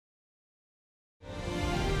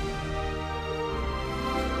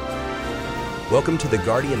Welcome to the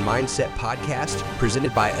Guardian Mindset Podcast,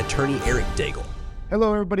 presented by attorney Eric Daigle.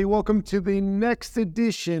 Hello, everybody. Welcome to the next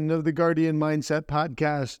edition of the Guardian Mindset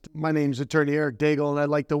Podcast. My name is attorney Eric Daigle, and I'd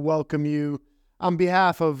like to welcome you on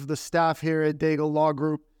behalf of the staff here at Daigle Law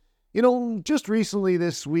Group. You know, just recently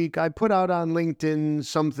this week, I put out on LinkedIn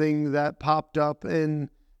something that popped up and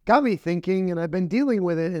got me thinking, and I've been dealing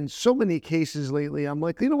with it in so many cases lately. I'm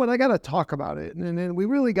like, you know what, I got to talk about it. And then we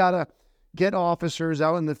really got to get officers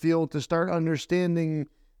out in the field to start understanding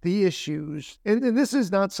the issues. And this is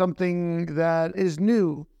not something that is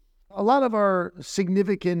new. A lot of our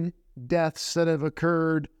significant deaths that have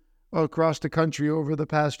occurred across the country over the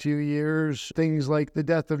past few years, things like the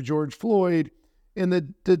death of George Floyd and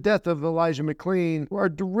the death of Elijah McClain, are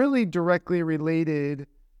really directly related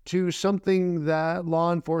to something that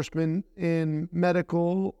law enforcement in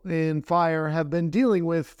medical and fire have been dealing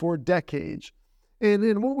with for decades.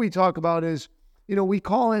 And what we talk about is, you know, we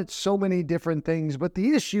call it so many different things, but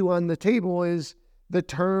the issue on the table is the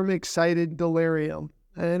term excited delirium.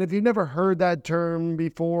 And if you've never heard that term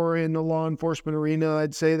before in the law enforcement arena,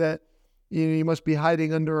 I'd say that you must be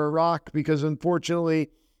hiding under a rock, because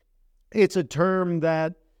unfortunately, it's a term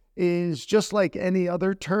that is just like any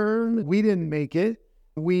other term. We didn't make it.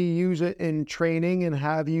 We use it in training and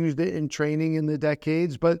have used it in training in the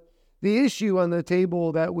decades, but the issue on the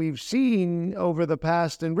table that we've seen over the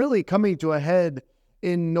past and really coming to a head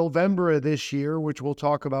in November of this year, which we'll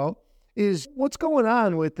talk about, is what's going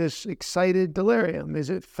on with this excited delirium? Is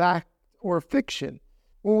it fact or fiction?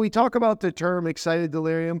 When we talk about the term excited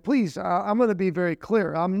delirium, please, I'm going to be very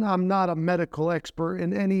clear. I'm not a medical expert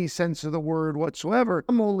in any sense of the word whatsoever.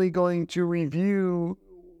 I'm only going to review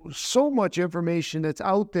so much information that's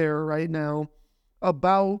out there right now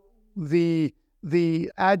about the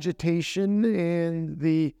agitation and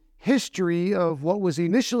the history of what was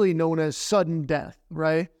initially known as sudden death,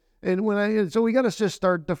 right? And so we got to just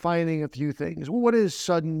start defining a few things. What is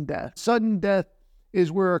sudden death? Sudden death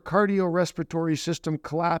is where a cardiorespiratory system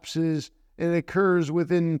collapses and it occurs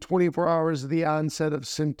within 24 hours of the onset of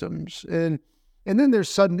symptoms. And then there's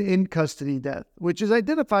sudden in-custody death, which is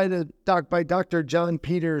identified by Dr. John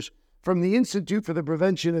Peters from the Institute for the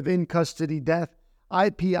Prevention of In-Custody Death,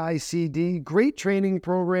 IPICD. Great training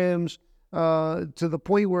programs to the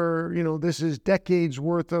point where, you know, this is decades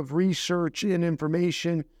worth of research and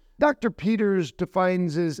information. Dr. Peters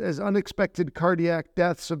defines as unexpected cardiac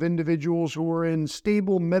deaths of individuals who were in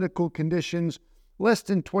stable medical conditions less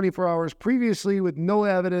than 24 hours previously with no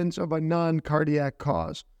evidence of a non-cardiac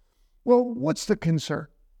cause. Well, what's the concern?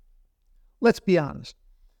 Let's be honest.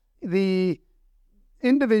 The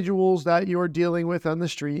individuals that you're dealing with on the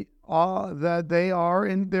street, there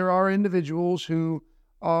are individuals who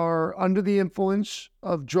are under the influence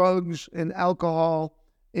of drugs and alcohol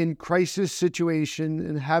in crisis situation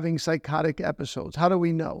and having psychotic episodes. How do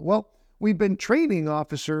we know? Well, we've been training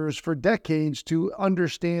officers for decades to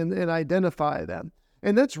understand and identify them.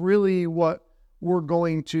 And that's really what we're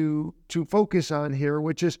going to focus on here,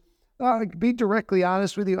 which is, be directly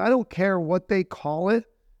honest with you, I don't care what they call it.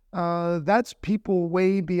 That's people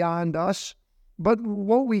way beyond us. But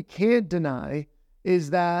what we can't deny is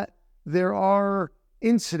that there are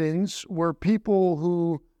incidents where people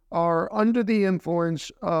who are under the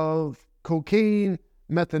influence of cocaine,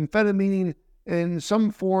 methamphetamine, and some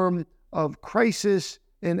form of crisis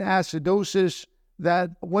and acidosis, that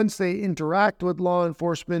once they interact with law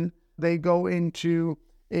enforcement, they go into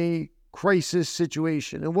a crisis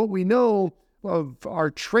situation. And what we know of our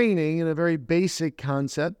training in a very basic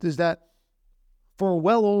concept is that for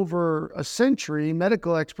well over a century,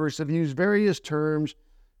 medical experts have used various terms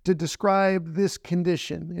to describe this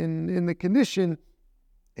condition. And the condition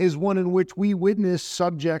is one in which we witness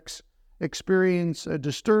subjects experience a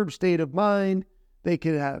disturbed state of mind. They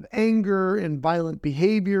could have anger and violent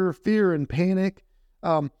behavior, fear and panic,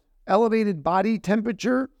 elevated body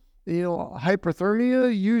temperature,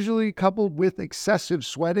 hypothermia, usually coupled with excessive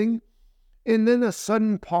sweating, and then a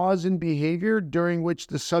sudden pause in behavior during which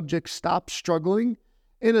the subject stops struggling,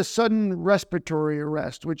 and a sudden respiratory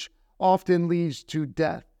arrest, which often leads to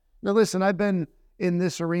death. Now listen, I've been in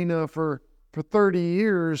this arena for 30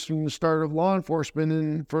 years from the start of law enforcement,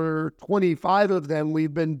 and for 25 of them,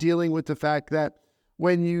 we've been dealing with the fact that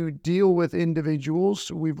when you deal with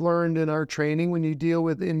individuals, we've learned in our training, when you deal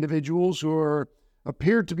with individuals who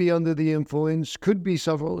appear to be under the influence, could be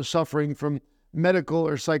suffering from medical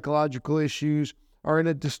or psychological issues, are in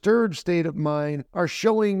a disturbed state of mind, are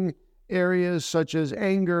showing areas such as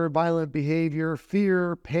anger, violent behavior,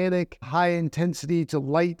 fear, panic, high intensity to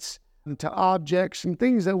lights, and to objects, and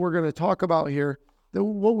things that we're going to talk about here, that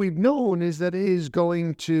what we've known is that it is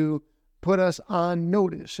going to put us on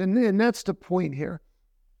notice. And that's the point here.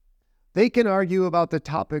 They can argue about the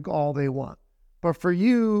topic all they want. But for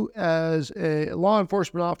you as a law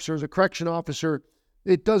enforcement officer, as a correction officer,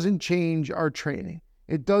 it doesn't change our training.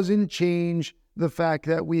 It doesn't change the fact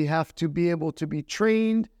that we have to be able to be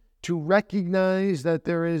trained to recognize that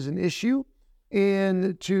there is an issue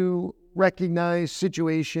and to recognize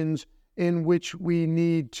situations in which we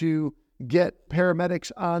need to get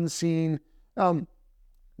paramedics on scene.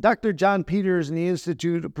 Dr. John Peters in the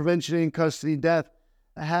Institute of Prevention and Custody Death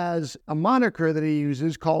has a moniker that he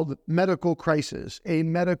uses called medical crisis, a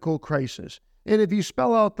medical crisis. And if you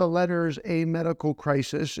spell out the letters a medical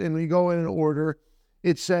crisis and we go in an order,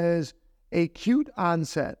 it says acute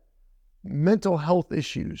onset, mental health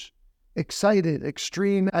issues, excited,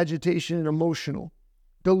 extreme agitation and emotional,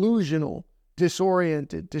 delusional,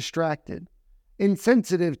 disoriented, distracted,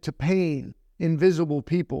 insensitive to pain, invisible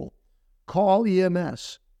people, call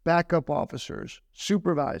EMS, backup officers,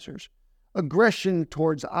 supervisors, aggression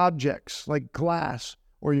towards objects like glass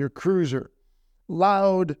or your cruiser,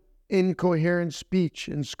 loud, incoherent speech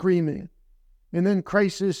and screaming, and then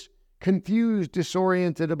crisis, confused,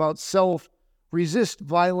 disoriented about self, resist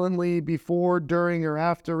violently before, during, or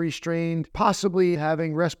after restrained, possibly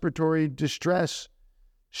having respiratory distress,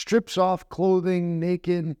 strips off clothing,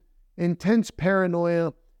 naked, intense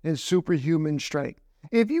paranoia, and superhuman strength.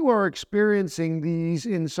 If you are experiencing these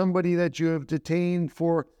in somebody that you have detained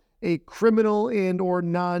for a criminal and or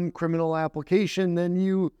non-criminal application, then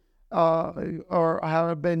you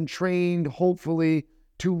have been trained, hopefully,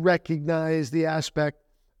 to recognize the aspect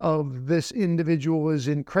of this individual is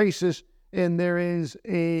in crisis and there is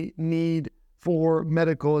a need for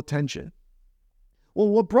medical attention. Well,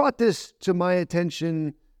 what brought this to my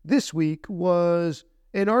attention this week was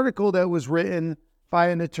an article that was written by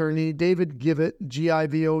an attorney, David Givot,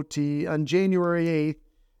 G-I-V-O-T, on January 8th,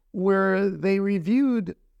 where they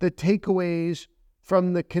reviewed the takeaways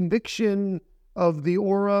from the conviction of the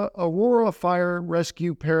Aurora Fire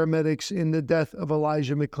Rescue paramedics in the death of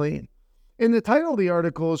Elijah McLean. And the title of the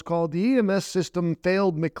article is called "The EMS System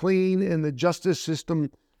Failed McLean and the Justice System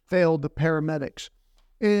Failed the Paramedics."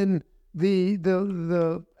 And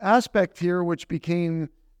the aspect here which became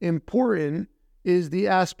important is the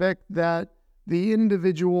aspect that the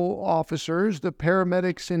individual officers, the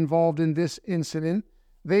paramedics involved in this incident,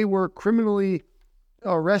 they were criminally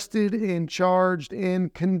arrested and charged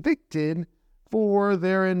and convicted for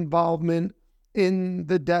their involvement in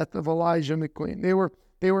the death of Elijah McLean.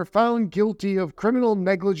 They were found guilty of criminal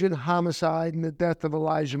negligent homicide in the death of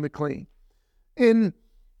Elijah McLean. In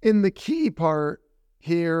the key part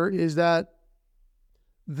here is that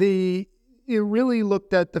it really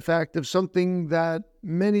looked at the fact of something that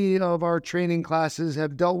many of our training classes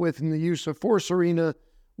have dealt with in the use of force arena,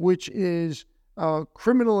 which is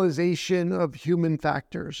criminalization of human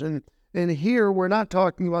factors. And here we're not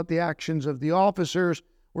talking about the actions of the officers.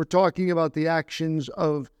 We're talking about the actions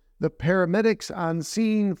of the paramedics on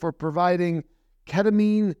scene for providing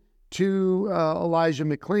ketamine to Elijah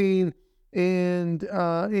McLean, and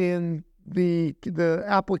the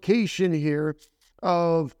application here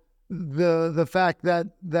of the fact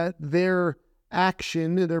that their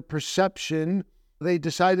action, their perception, they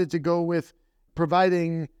decided to go with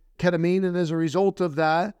providing ketamine, and as a result of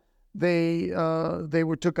that, they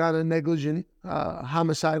took on a negligent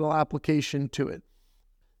homicidal application to it.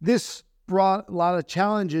 This brought a lot of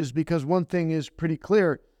challenges because one thing is pretty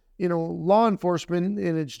clear. Law enforcement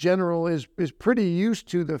in its general is pretty used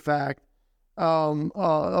to the fact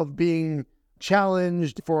of being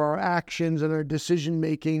challenged for our actions and our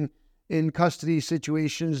decision-making in custody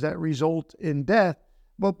situations that result in death.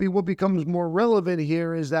 But what becomes more relevant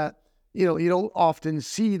here is that, you don't often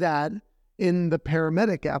see that in the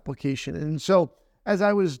paramedic application. And so as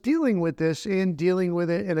I was dealing with this and dealing with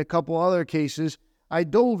it in a couple other cases, I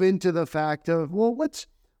dove into the fact of, well,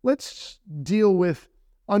 let's deal with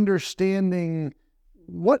understanding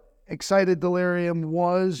what excited delirium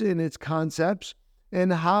was in its concepts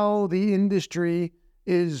and how the industry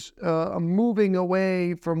is moving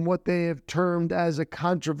away from what they have termed as a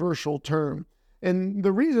controversial term. And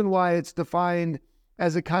the reason why it's defined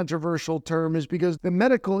as a controversial term is because the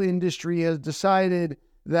medical industry has decided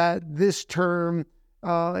that this term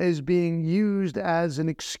is being used as an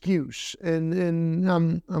excuse. And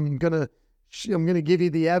I'm gonna give you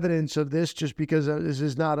the evidence of this, just because this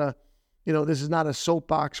is not a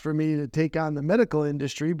soapbox for me to take on the medical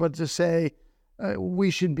industry, but to say we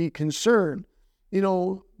should be concerned.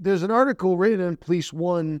 There's an article written in Police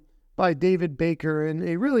One by David Baker, and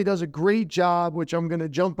it really does a great job, which I'm going to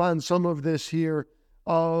jump on some of this here,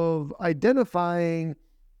 of identifying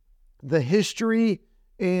the history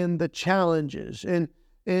and the challenges. And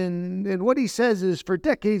what he says is, for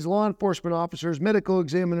decades, law enforcement officers, medical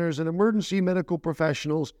examiners, and emergency medical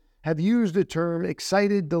professionals have used the term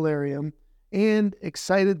excited delirium and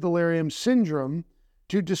excited delirium syndrome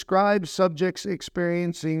to describe subjects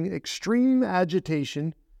experiencing extreme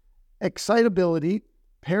agitation, excitability,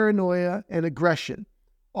 paranoia, and aggression,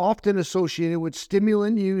 often associated with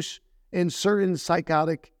stimulant use and certain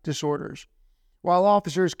psychotic disorders. While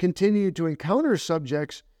officers continue to encounter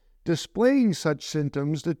subjects displaying such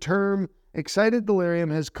symptoms, the term excited delirium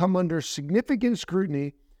has come under significant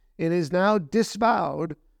scrutiny and is now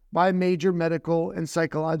disavowed by major medical and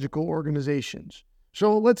psychological organizations.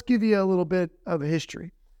 So let's give you a little bit of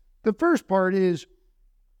history. The first part is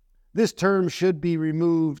this term should be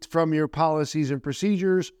removed from your policies and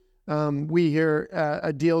procedures. We here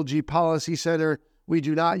at DLG Policy Center, we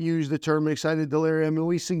do not use the term excited delirium, and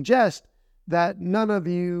we suggest that none of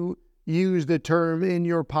you use the term in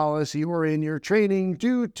your policy or in your training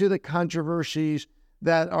due to the controversies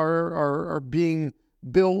that are being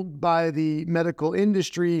built by the medical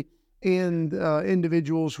industry and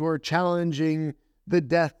individuals who are challenging the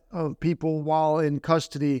death of people while in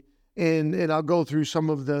custody. And I'll go through some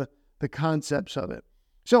of the concepts of it.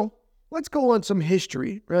 So let's go on some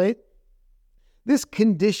history, right? This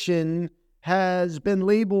condition has been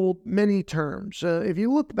labeled many terms. If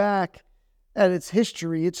you look back at its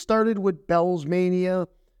history, it started with Bell's mania,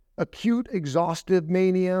 acute exhaustive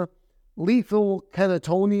mania, lethal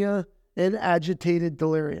catatonia, and agitated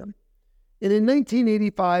delirium. And in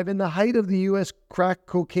 1985, in the height of the U.S. crack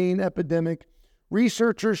cocaine epidemic,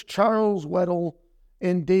 researchers Charles Weddell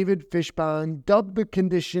and David Fishbon dubbed the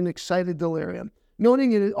condition excited delirium,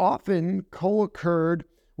 noting it often co-occurred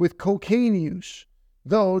with cocaine use,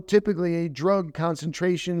 though typically a drug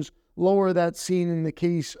concentrations lower that seen in the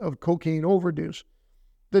case of cocaine overdose.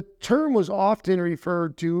 The term was often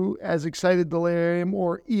referred to as excited delirium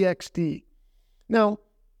or EXD. Now,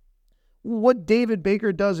 what David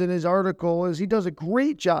Baker does in his article is he does a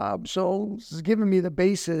great job. So this is giving me the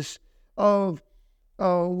basis of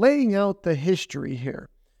laying out the history here.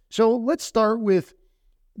 So let's start with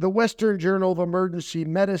the Western Journal of Emergency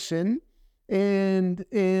Medicine and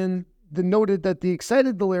noted that the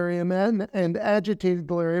excited delirium and agitated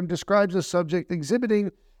delirium describes a subject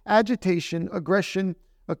exhibiting agitation, aggression,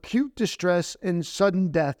 acute distress, and sudden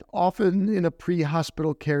death, often in a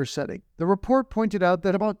pre-hospital care setting. The report pointed out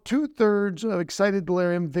that about 2/3 of excited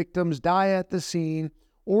delirium victims die at the scene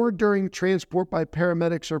or during transport by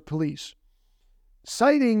paramedics or police.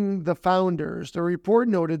 Citing the founders, the report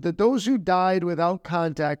noted that those who died without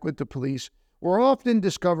contact with the police were often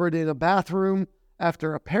discovered in a bathroom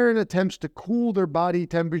after apparent attempts to cool their body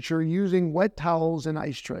temperature using wet towels and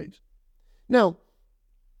ice trays. Now,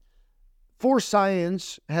 For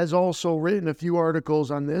Science has also written a few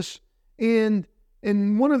articles on this, and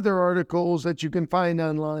in one of their articles that you can find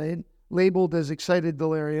online, labeled as excited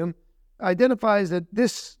delirium, identifies that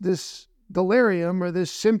this delirium or this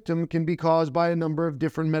symptom can be caused by a number of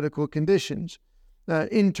different medical conditions.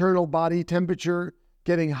 Internal body temperature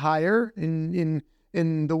getting higher in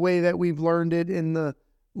the way that we've learned it in the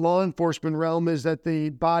law enforcement realm is that the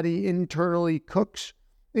body internally cooks,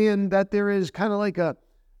 and that there's kind of like a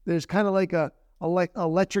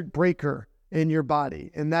electric breaker in your body.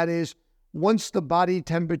 And that is, once the body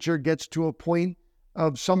temperature gets to a point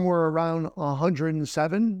of somewhere around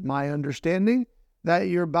 107, my understanding, that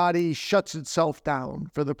your body shuts itself down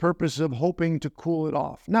for the purpose of hoping to cool it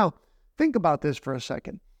off. Now, think about this for a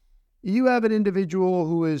second. You have an individual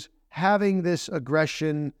who is having this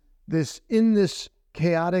aggression, this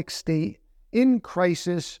chaotic state, in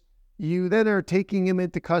crisis. You then are taking him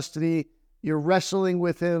into custody. You're wrestling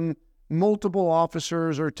with him. Multiple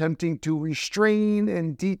officers are attempting to restrain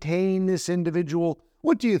and detain this individual.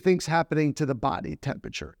 What do you think's happening to the body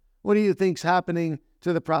temperature? What do you think's happening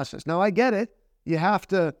to the process? Now, I get it. You have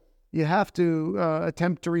to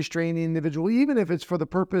attempt to restrain the individual, even if it's for the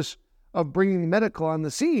purpose of bringing medical on the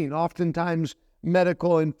scene. Oftentimes,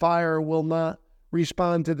 medical and fire will not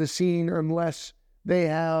respond to the scene unless they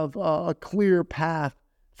have a clear path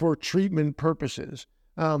for treatment purposes.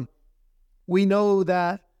 We know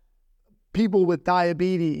that people with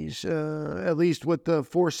diabetes, at least what the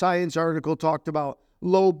For Science article talked about,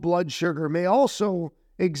 low blood sugar, may also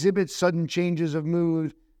exhibit sudden changes of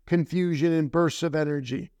mood, confusion, and bursts of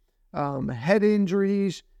energy. Head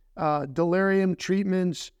injuries, delirium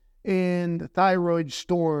treatments, and thyroid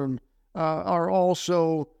storm are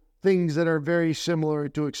also things that are very similar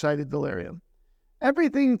to excited delirium.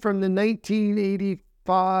 Everything from the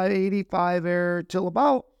 1985 era till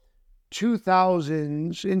about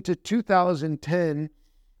 2000s into 2010,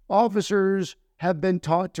 Officers have been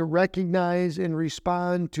taught to recognize and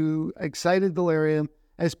respond to excited delirium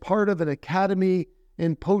as part of an academy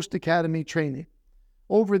and post-academy training.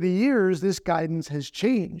 Over the years, this guidance has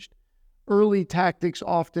changed. Early tactics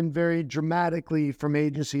often vary dramatically from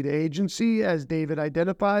agency to agency, as David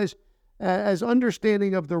identifies, as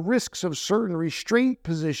understanding of the risks of certain restraint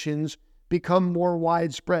positions become more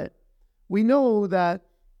widespread. We know that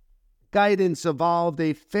guidance evolved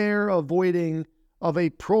a fair avoiding of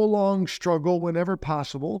a prolonged struggle whenever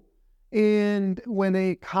possible, and when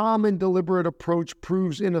a calm and deliberate approach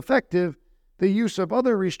proves ineffective, the use of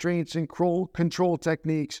other restraints and control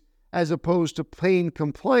techniques as opposed to plain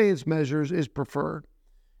compliance measures is preferred.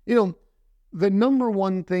 The number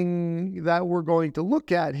one thing that we're going to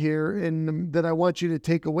look at here and that I want you to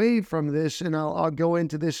take away from this, and I'll go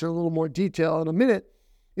into this in a little more detail in a minute,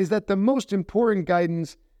 is that the most important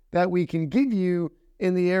guidance that we can give you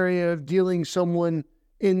in the area of dealing someone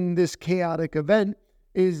in this chaotic event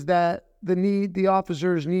is that the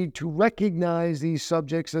officers need to recognize these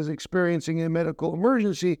subjects as experiencing a medical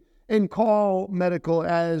emergency and call medical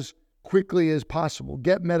as quickly as possible.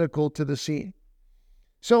 Get medical to the scene.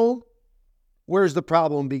 So, where's the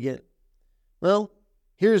problem begin? Well,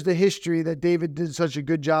 here's the history that David did such a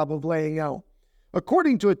good job of laying out.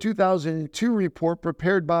 According to a 2002 report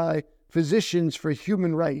prepared by Physicians for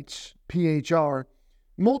Human Rights, PHR,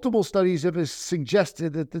 multiple studies have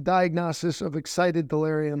suggested that the diagnosis of excited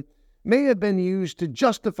delirium may have been used to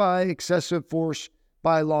justify excessive force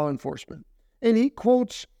by law enforcement. And he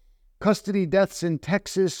quotes custody deaths in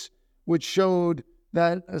Texas, which showed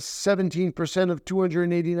that 17% of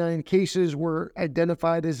 289 cases were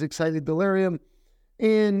identified as excited delirium,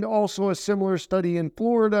 and also a similar study in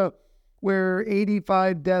Florida where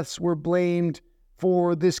 85 deaths were blamed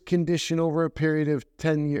for this condition over a period of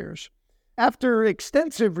 10 years. After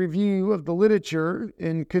extensive review of the literature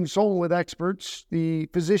and consulting with experts, the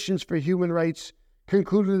Physicians for Human Rights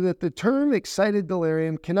concluded that the term excited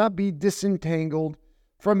delirium cannot be disentangled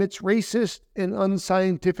from its racist and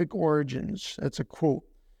unscientific origins. That's a quote.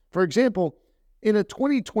 For example, in a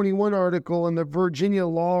 2021 article in the Virginia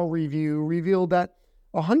Law Review revealed that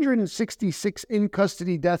 166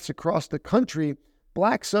 in-custody deaths across the country,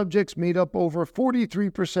 Black subjects made up over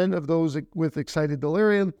 43% of those with excited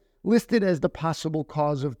delirium, listed as the possible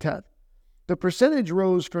cause of death. The percentage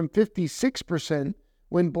rose from 56%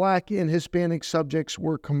 when Black and Hispanic subjects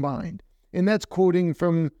were combined. And that's quoting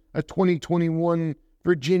from a 2021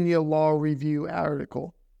 Virginia Law Review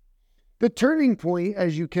article. The turning point,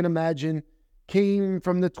 as you can imagine, came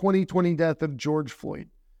from the 2020 death of George Floyd.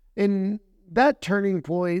 And that turning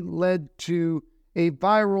point led to a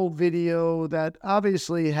viral video that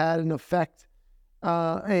obviously had an effect,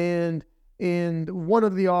 and one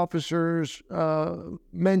of the officers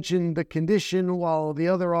mentioned the condition while the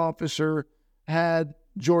other officer had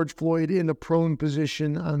George Floyd in a prone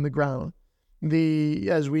position on the ground.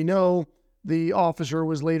 As we know, the officer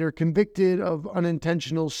was later convicted of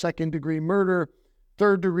unintentional second-degree murder,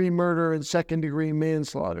 third-degree murder, and second-degree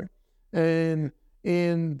manslaughter. And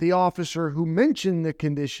the officer who mentioned the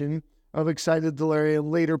condition of excited delirium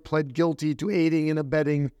later pled guilty to aiding and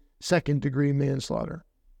abetting second-degree manslaughter.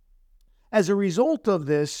 As a result of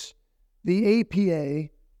this, the APA,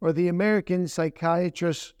 or the American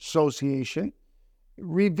Psychiatrists Association,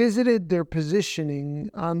 revisited their positioning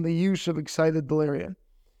on the use of excited delirium.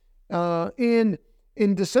 And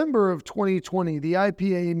in December of 2020, the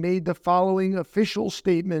IPA made the following official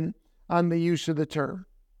statement on the use of the term.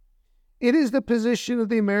 It is the position of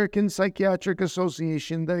the American Psychiatric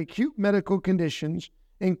Association that acute medical conditions,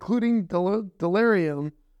 including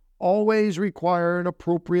delirium, always require an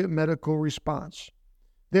appropriate medical response.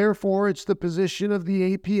 Therefore, it's the position of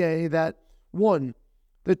the APA that, 1,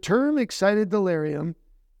 the term excited delirium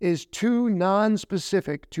is too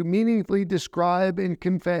non-specific to meaningfully describe and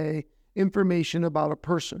convey information about a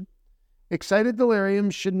person. Excited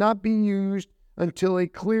delirium should not be used until a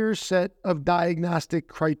clear set of diagnostic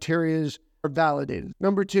criteria are validated.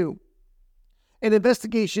 Number 2, an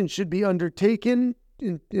investigation should be undertaken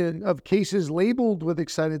of cases labeled with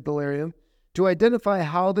excited delirium to identify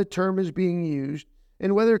how the term is being used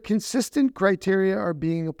and whether consistent criteria are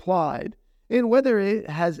being applied and whether it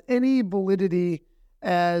has any validity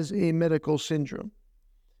as a medical syndrome.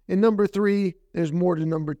 And number 3, there's more to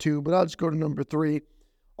number 2, but I'll just go to number 3.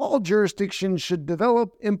 All jurisdictions should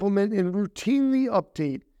develop, implement, and routinely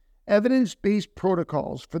update evidence-based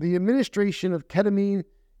protocols for the administration of ketamine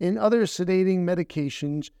and other sedating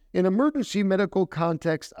medications in emergency medical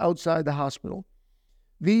contexts outside the hospital.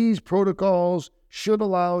 These protocols should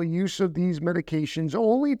allow use of these medications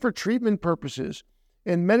only for treatment purposes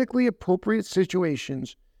in medically appropriate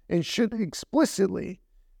situations and should explicitly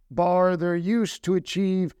bar their use to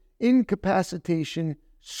achieve incapacitation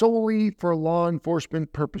solely for law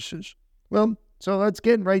enforcement purposes. Well, so let's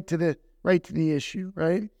get right to the issue,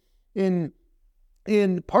 right? In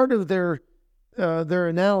part of their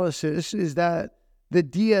analysis is that the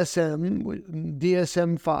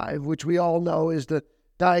DSM-5, which we all know is the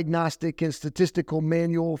Diagnostic and Statistical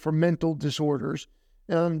Manual for Mental Disorders,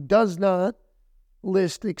 does not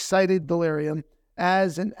list excited delirium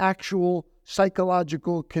as an actual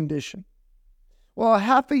psychological condition. Well,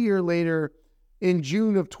 half a year later, in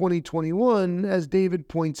June of 2021, as David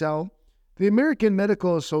points out, the American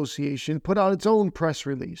Medical Association put out its own press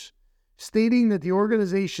release, stating that the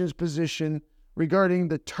organization's position regarding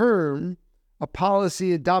the term, a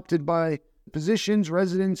policy adopted by physicians,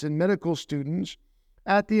 residents, and medical students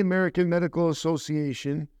at the American Medical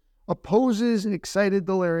Association, opposes excited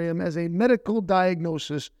delirium as a medical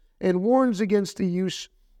diagnosis and warns against the use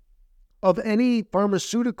of any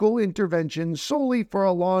pharmaceutical intervention solely for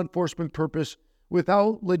a law enforcement purpose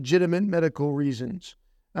without legitimate medical reasons.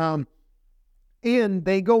 And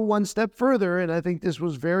they go one step further, and I think this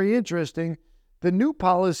was very interesting. The new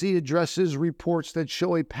policy addresses reports that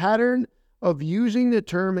show a pattern of using the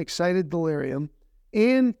term excited delirium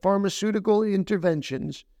and pharmaceutical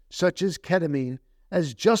interventions, such as ketamine,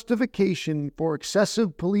 as justification for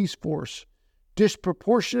excessive police force,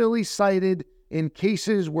 disproportionately cited in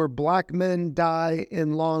cases where Black men die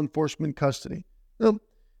in law enforcement custody. Well,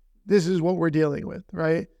 this is what we're dealing with,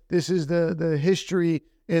 right? This is the history,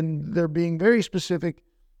 and they're being very specific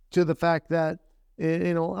to the fact that,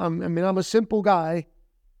 I'm a simple guy,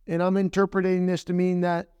 and I'm interpreting this to mean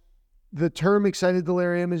that the term excited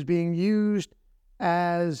delirium is being used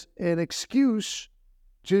as an excuse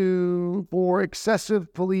for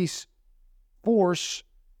excessive police force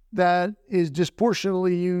that is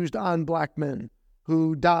disproportionately used on Black men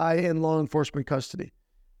who die in law enforcement custody.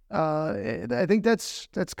 I think that's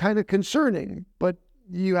kind of concerning, but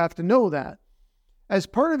you have to know that. As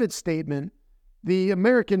part of its statement, the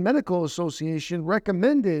American Medical Association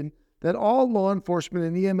recommended that all law enforcement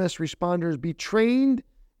and EMS responders be trained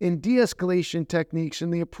in de-escalation techniques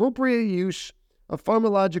and the appropriate use of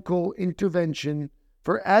pharmacological intervention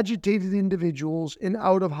for agitated individuals in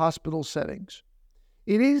out-of-hospital settings.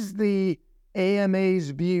 It is the AMA's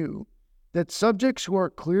view that subjects who are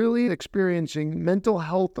clearly experiencing mental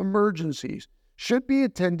health emergencies should be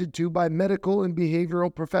attended to by medical and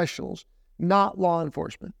behavioral professionals, not law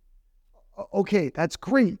enforcement. Okay, that's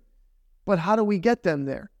great, but how do we get them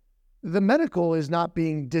there? The medical is not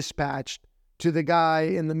being dispatched to the guy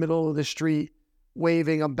in the middle of the street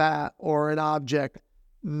waving a bat or an object.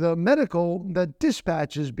 The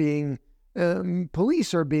dispatch is being,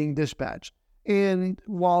 police are being dispatched. And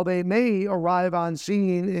while they may arrive on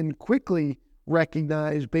scene and quickly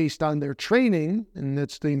recognize based on their training, and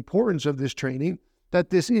that's the importance of this training,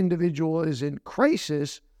 that this individual is in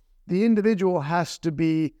crisis, the individual has to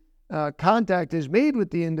be, contact is made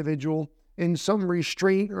with the individual and some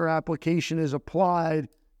restraint or application is applied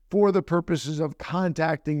for the purposes of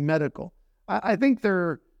contacting medical. I think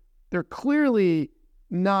they're clearly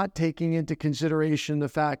not taking into consideration the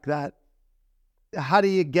fact that how do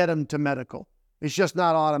you get them to medical? It's just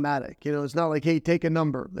not automatic. It's not like, hey, take a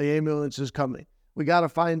number. The ambulance is coming. We got to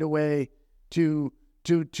find a way to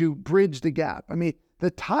bridge the gap. I mean,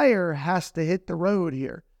 the tire has to hit the road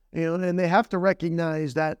here, and they have to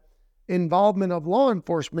recognize that involvement of law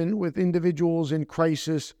enforcement with individuals in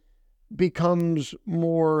crisis becomes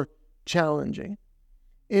more challenging.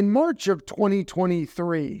 In March of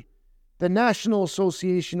 2023, the National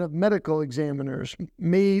Association of Medical Examiners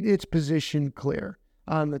made its position clear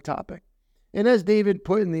on the topic. And as David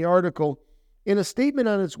put in the article, in a statement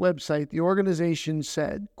on its website, the organization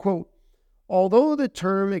said, quote, although the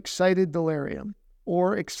term excited delirium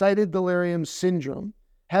or excited delirium syndrome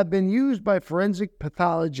have been used by forensic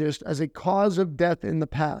pathologists as a cause of death in the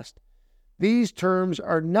past, these terms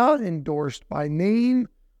are not endorsed by name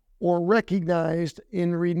or recognized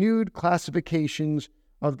in renewed classifications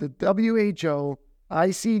of the WHO,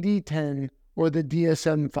 ICD-10, or the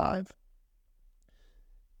DSM-5.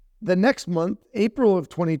 The next month, April of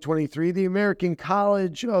 2023, the American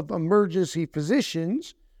College of Emergency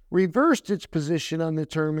Physicians reversed its position on the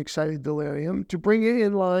term excited delirium to bring it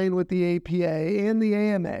in line with the APA and the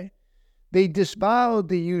AMA. They disavowed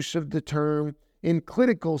the use of the term in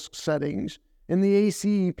clinical settings, and the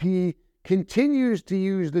ACEP continues to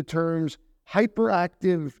use the terms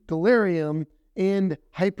hyperactive delirium and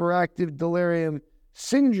hyperactive delirium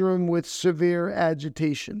syndrome with severe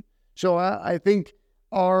agitation. So I think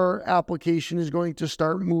our application is going to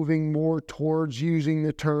start moving more towards using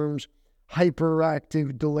the terms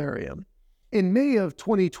hyperactive delirium. In May of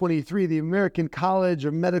 2023, the American College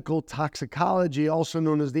of Medical Toxicology, also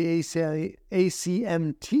known as the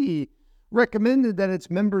ACMT, recommended that its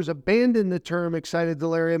members abandon the term excited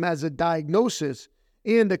delirium as a diagnosis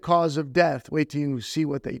and a cause of death. Wait till you see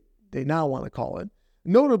what they now want to call it.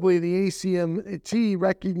 Notably, the ACMT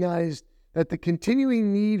recognized that the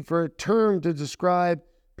continuing need for a term to describe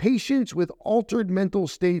patients with altered mental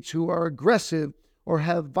states who are aggressive or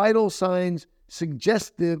have vital signs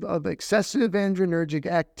suggestive of excessive adrenergic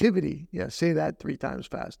activity. Yeah, say that 3 times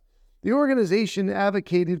fast. The organization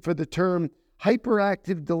advocated for the term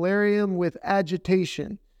hyperactive delirium with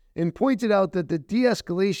agitation and pointed out that the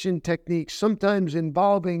de-escalation techniques, sometimes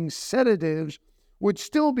involving sedatives, would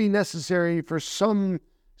still be necessary for some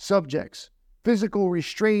subjects. Physical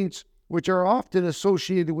restraints, which are often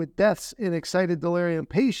associated with deaths in excited delirium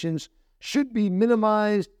patients, should be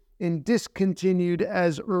minimized and discontinued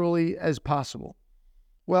as early as possible.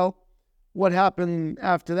 Well, what happened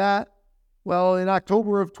after that? Well, in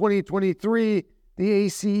October of 2023, the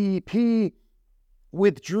ACEP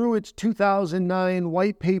withdrew its 2009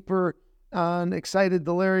 white paper on excited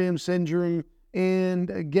delirium syndrome,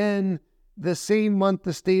 and again, the same month,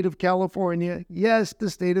 the state of California, yes, the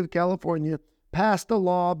state of California, passed a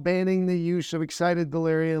law banning the use of excited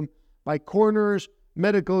delirium by coroners,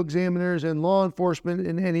 medical examiners, and law enforcement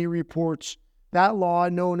in any reports. That law,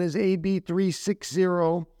 known as AB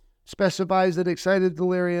 360, specifies that excited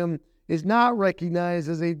delirium is not recognized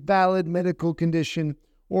as a valid medical condition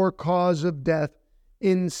or cause of death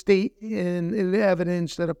in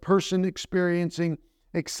evidence that a person experiencing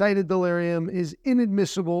excited delirium is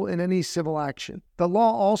inadmissible in any civil action. The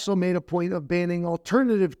law also made a point of banning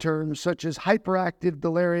alternative terms such as hyperactive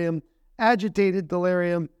delirium, agitated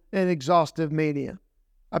delirium, and exhaustive mania.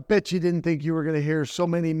 I bet you didn't think you were going to hear so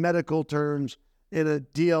many medical terms in a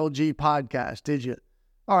DLG podcast, did you?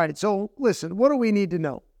 All right, so listen, what do we need to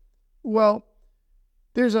know? Well,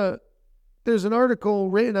 there's an article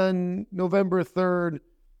written on November 3rd,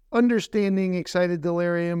 Understanding Excited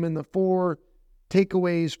Delirium and the 4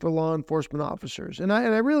 Takeaways for Law Enforcement Officers. And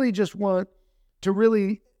I really just want to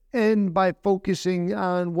really end by focusing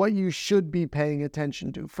on what you should be paying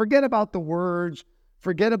attention to. Forget about the words,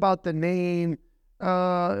 forget about the name.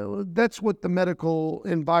 That's what the medical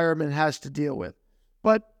environment has to deal with.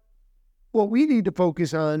 But what we need to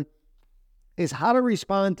focus on is how to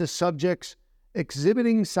respond to subjects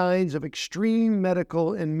exhibiting signs of extreme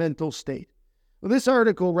medical and mental state. Well, this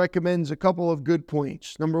article recommends a couple of good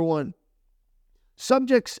points. Number 1,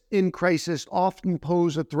 subjects in crisis often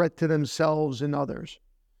pose a threat to themselves and others.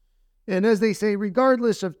 And as they say,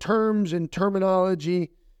 regardless of terms and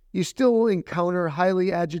terminology, you still encounter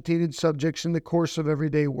highly agitated subjects in the course of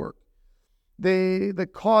everyday work. The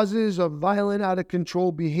causes of violent,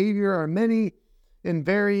 out-of-control behavior are many and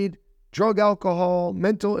varied. Drug, alcohol,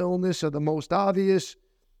 mental illness are the most obvious,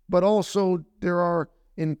 but also there are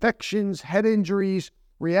infections, head injuries,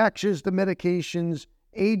 reactions to medications,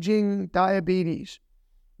 aging, diabetes.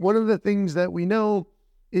 One of the things that we know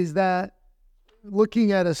is that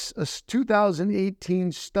looking at a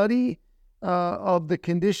 2018 study of the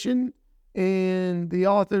condition, and the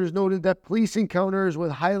authors noted that police encounters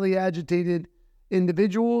with highly agitated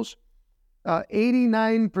individuals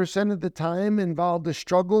 89% of the time involved a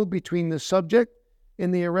struggle between the subject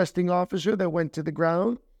and the arresting officer that went to the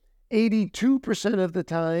ground. 82% of the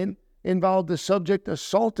time involved the subject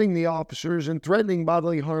assaulting the officers and threatening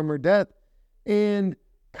bodily harm or death. And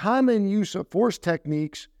common use of force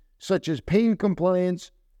techniques such as pain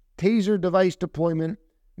compliance, taser device deployment,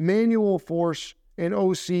 manual force, and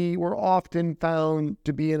OC were often found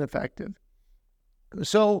to be ineffective.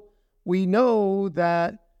 So we know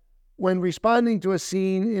that when responding to a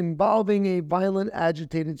scene involving a violent,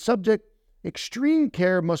 agitated subject, extreme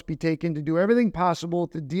care must be taken to do everything possible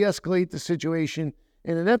to de-escalate the situation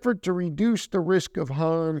in an effort to reduce the risk of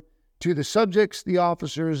harm to the subjects, the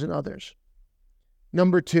officers, and others.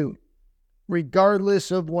 Number 2, regardless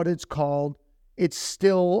of what it's called, it's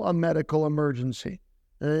still a medical emergency.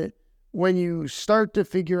 When you start to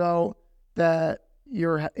figure out that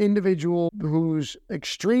your individual who's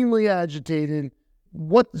extremely agitated,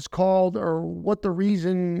 what it's called or what the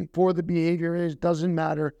reason for the behavior is doesn't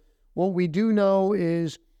matter. What we do know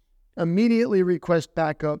is immediately request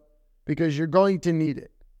backup because you're going to need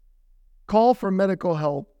it. Call for medical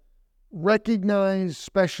help, recognize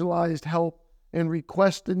specialized help, and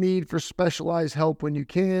request the need for specialized help when you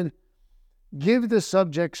can. Give the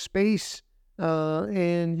subject space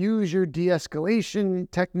and use your de-escalation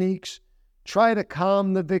techniques. Try to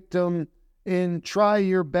calm the victim and try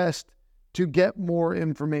your best to get more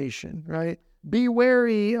information, right? Be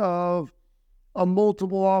wary of a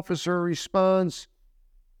multiple officer response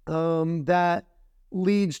that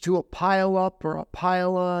leads to a pile up or a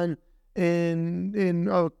pile on, in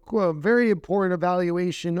a very important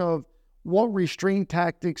evaluation of what restraint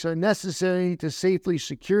tactics are necessary to safely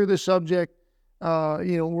secure the subject.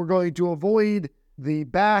 We're going to avoid the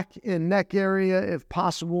back and neck area if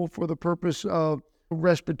possible for the purpose of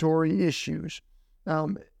respiratory issues.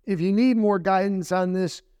 If you need more guidance on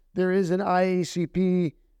this, there is an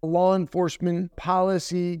IACP law enforcement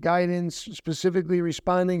policy guidance specifically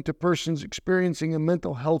responding to persons experiencing a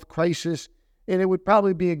mental health crisis, and it would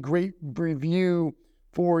probably be a great review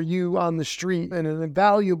for you on the street and an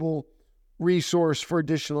invaluable resource for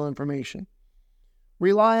additional information.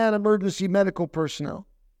 Rely on emergency medical personnel.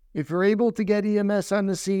 If you're able to get EMS on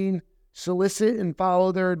the scene, solicit and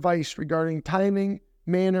follow their advice regarding timing,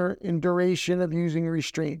 manner, and duration of using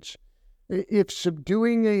restraints. If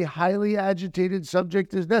subduing a highly agitated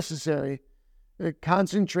subject is necessary,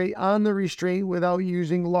 concentrate on the restraint without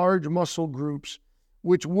using large muscle groups,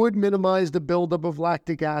 which would minimize the buildup of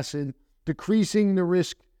lactic acid, decreasing the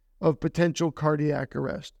risk of potential cardiac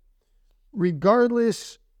arrest.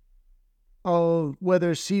 Regardless of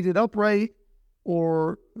whether seated upright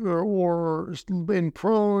or in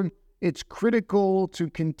prone, it's critical to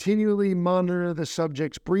continually monitor the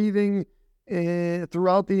subject's breathing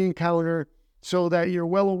throughout the encounter so that you're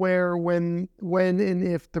well aware when and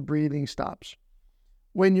if the breathing stops.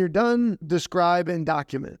 When you're done, describe and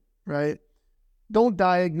document, right? Don't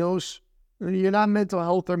diagnose. You're not mental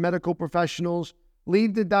health or medical professionals.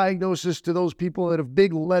 Leave the diagnosis to those people that have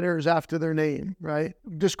big letters after their name, right?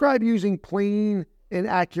 Describe using plain and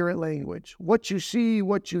accurate language. What you see,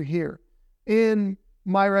 what you hear. And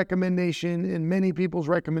my recommendation and many people's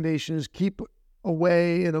recommendation is keep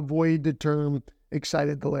away and avoid the term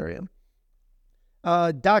excited delirium.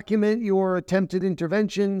 Document your attempted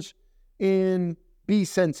interventions and be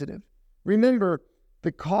sensitive. Remember,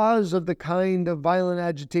 the cause of the kind of violent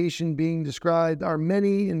agitation being described are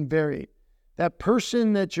many and varied. That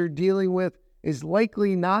person that you're dealing with is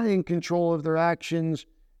likely not in control of their actions,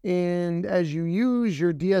 and as you use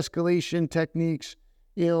your de-escalation techniques,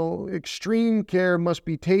 extreme care must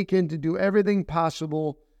be taken to do everything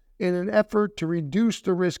possible in an effort to reduce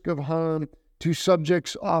the risk of harm to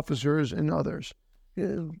subjects, officers, and others.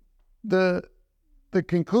 The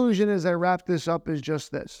conclusion as I wrap this up is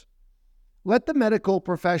just this. Let the medical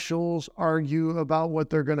professionals argue about what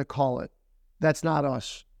they're going to call it. That's not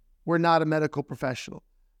us. We're not a medical professional.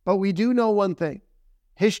 But we do know one thing.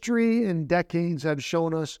 History and decades have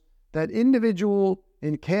shown us that individuals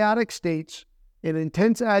in chaotic states, in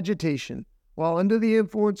intense agitation, while under the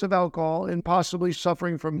influence of alcohol and possibly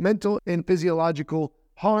suffering from mental and physiological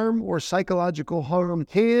harm or psychological harm,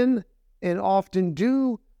 can and often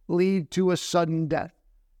do lead to a sudden death.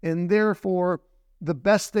 And therefore, the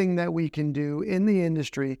best thing that we can do in the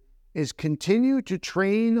industry is continue to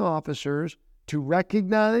train officers to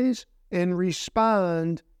recognize and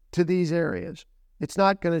respond to these areas. It's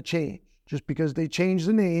not going to change. Just because they change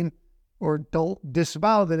the name or don't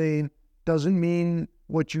disavow the name doesn't mean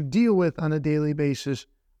what you deal with on a daily basis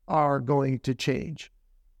are going to change.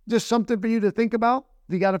 Just something for you to think about.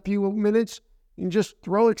 If you got a few minutes, you can just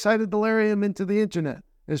throw excited delirium into the internet.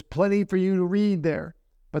 There's plenty for you to read there.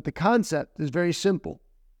 But the concept is very simple.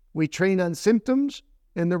 We train on symptoms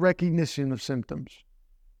and the recognition of symptoms.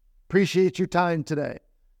 Appreciate your time today.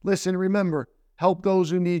 Listen, remember, help those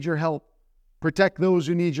who need your help. Protect those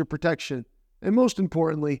who need your protection. And most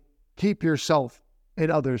importantly, keep yourself and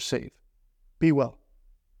others safe. Be well.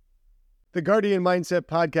 The Guardian Mindset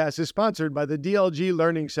Podcast is sponsored by the DLG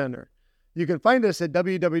Learning Center. You can find us at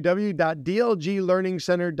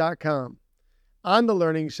www.dlglearningcenter.com. On the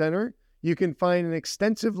Learning Center, you can find an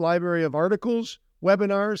extensive library of articles,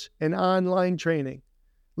 webinars, and online training.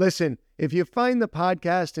 Listen, if you find the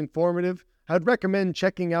podcast informative, I'd recommend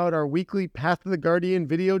checking out our weekly Path of the Guardian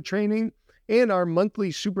video training and our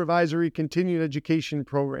monthly supervisory continuing education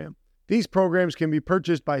program. These programs can be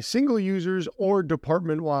purchased by single users or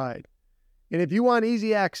department-wide. And if you want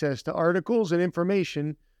easy access to articles and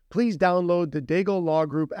information, please download the Daigle Law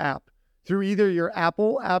Group app through either your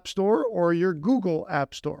Apple App Store or your Google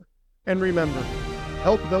App Store. And remember,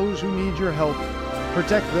 help those who need your help,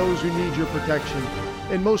 protect those who need your protection,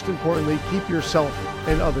 and most importantly, keep yourself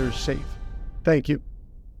and others safe. Thank you.